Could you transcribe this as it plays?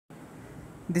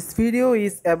This video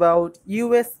is about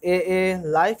USAA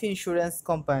Life Insurance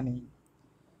Company.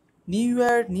 New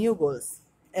Year, new goals.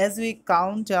 As we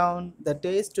count down the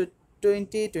days to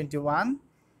 2021,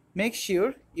 make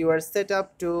sure you are set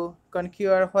up to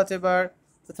conquer whatever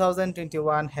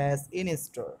 2021 has in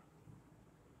store.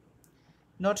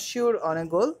 Not sure on a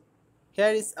goal?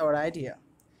 Here is our idea.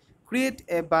 Create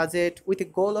a budget with a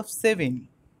goal of saving.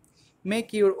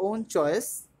 Make your own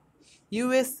choice.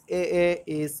 USAA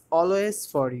is always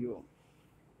for you.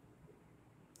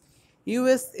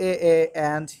 USAA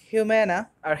and Humana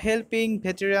are helping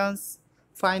veterans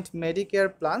find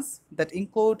Medicare plans that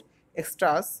include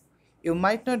extras you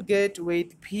might not get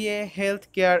with VA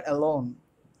healthcare alone.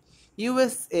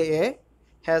 USAA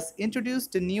has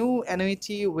introduced a new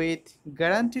annuity with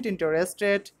guaranteed interest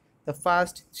rate the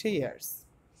first 3 years.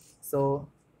 So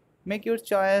make your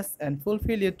choice and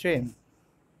fulfill your dream.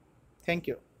 Thank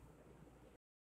you.